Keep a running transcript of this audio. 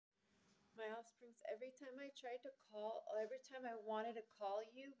Springs, every time I tried to call, every time I wanted to call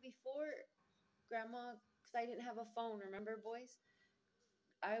you before, Grandma, because I didn't have a phone, remember, boys?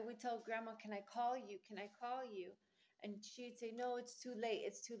 I would tell Grandma, "Can I call you? Can I call you?" And she'd say, "No, it's too late.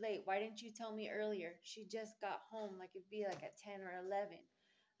 It's too late. Why didn't you tell me earlier?" She just got home, like it'd be like at 10 or 11.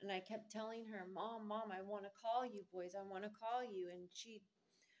 And I kept telling her, "Mom, Mom, I want to call you, boys. I want to call you." And she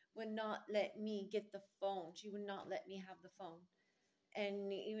would not let me get the phone. She would not let me have the phone.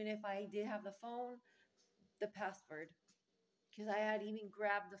 And even if I did have the phone, the password, because I had even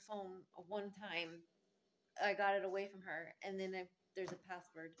grabbed the phone one time, I got it away from her, and then there's a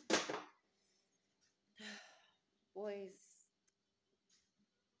password. Boys,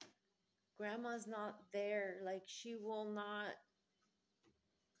 Grandma's not there. Like, she will not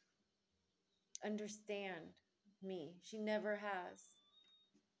understand me. She never has.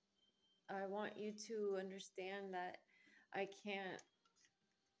 I want you to understand that I can't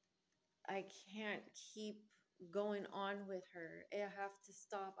I can't keep going on with her. I have to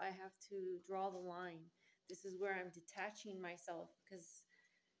stop. I have to draw the line. This is where I'm detaching myself, because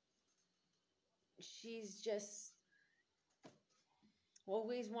she's just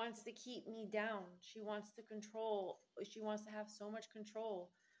always wants to keep me down. She wants to control. She wants to have so much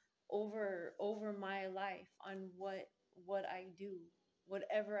control over my life, on what I do.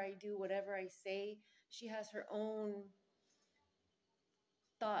 Whatever I do, whatever I say, she has her own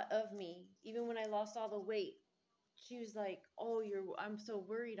thought of me. Even when I lost all the weight, she was like, "Oh, I'm so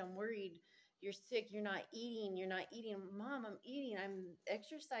worried. I'm worried. You're sick. You're not eating. You're not eating." "Mom, I'm eating. I'm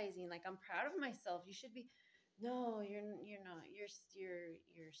exercising. Like, I'm proud of myself. You should be." "No, you're not.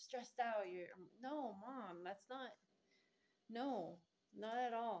 You're stressed out. No, Mom, that's not. No, not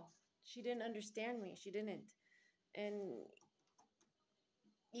at all." She didn't understand me. She didn't. And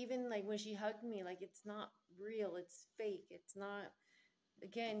even like when she hugged me, like, it's not real. It's fake. It's not.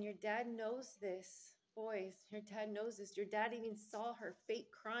 Again, your dad knows this. Boys, your dad knows this. Your dad even saw her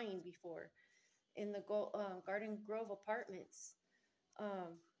fake crying before in the Garden Grove apartments.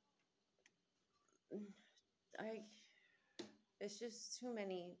 Um, I, it's just too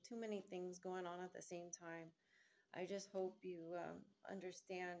many things going on at the same time. I just hope you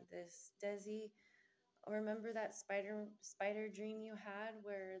understand this, Desi. Remember that spider dream you had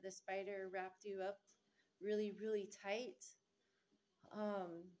where the spider wrapped you up really, really tight?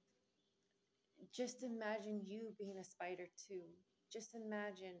 Um, just imagine you being a spider too. Just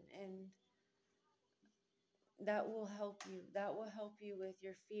imagine, and that will help you. That will help you with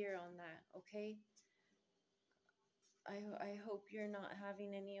your fear on that, okay? I hope you're not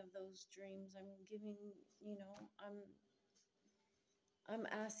having any of those dreams. I'm giving, you know, I'm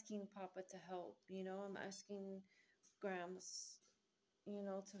asking Papa to help, you know. I'm asking Grams, you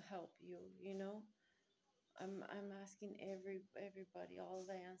know, to help you, you know. I'm asking everybody, all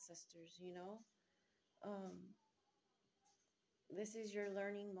the ancestors, you know. Um this is your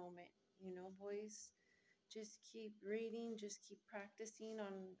learning moment, you know, boys. Just keep reading, just keep practicing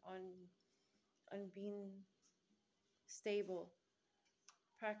on being stable.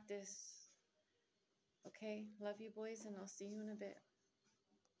 Practice. Okay? Love you, boys, and I'll see you in a bit.